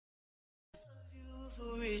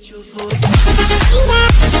Yo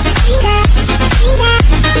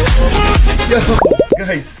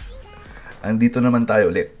guys, andito naman tayo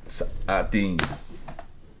ulit sa ating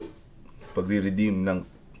pagre-redeem ng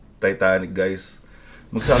Titanic, guys.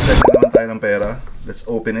 Magsasend na naman tayo ng pera. Let's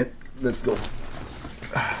open it. Let's go.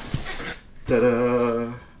 Tada!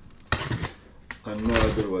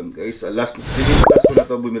 Another one, guys. Last ko na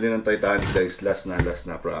to bumili ng Titanic, guys. Last na,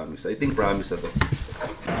 promise. I think promise na to.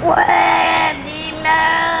 Pwede na!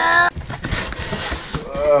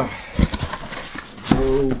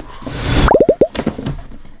 Oh.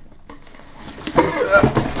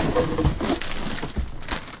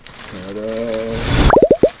 Tada!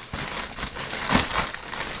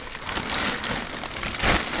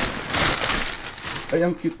 Ay,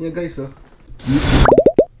 ang cute niya, guys, oh.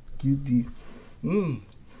 Cutie.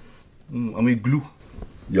 Amoy glue.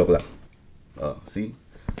 Joke lang. See?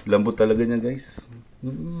 Lambot talaga niya, guys.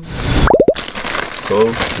 So,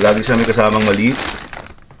 lagi siya may kasamang maliit.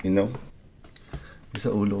 You know? Sa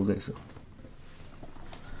ulo, guys, oh.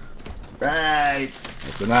 Right!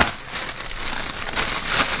 Ito na.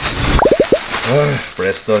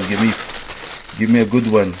 Preston, give me a good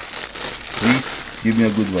one. Please, give me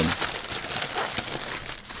a good one.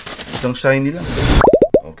 Isang shiny lang.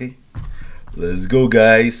 Okay. Let's go,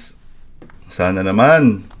 guys. Sana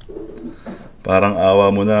naman. Parang awa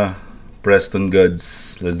mo na. Preston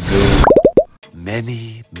Gods. Let's go.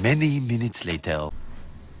 Many minutes later.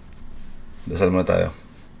 Dasal muna tayo.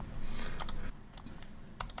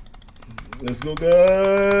 Let's go,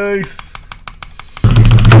 guys.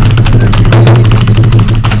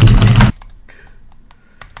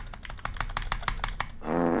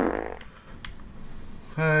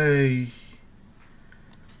 Hi.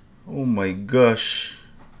 Oh my gosh.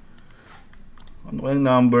 Ano kayang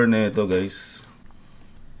number na ito, guys?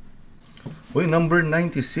 Uy, number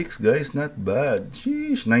 96, guys. Not bad.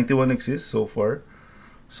 Sheesh. 91 exists so far.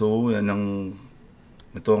 So, yan ang...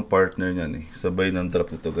 Ito ang partner niyan, eh. Sabay ng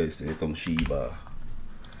drop nito, guys. Itong Shiba.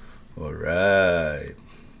 Alright.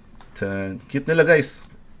 Cute nila, guys.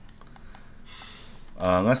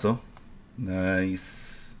 Angas, oh.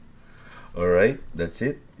 Nice. Alright, that's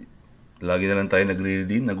it. Lagi na lang tayo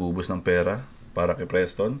nagre-redeem, nag-uubos ng pera para kay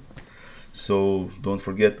Preston. So, don't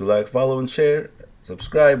forget to like, follow, and share.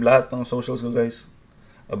 Subscribe, lahat ng socials ko, guys.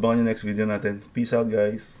 Abangan nyo next video natin. Peace out,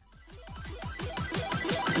 guys.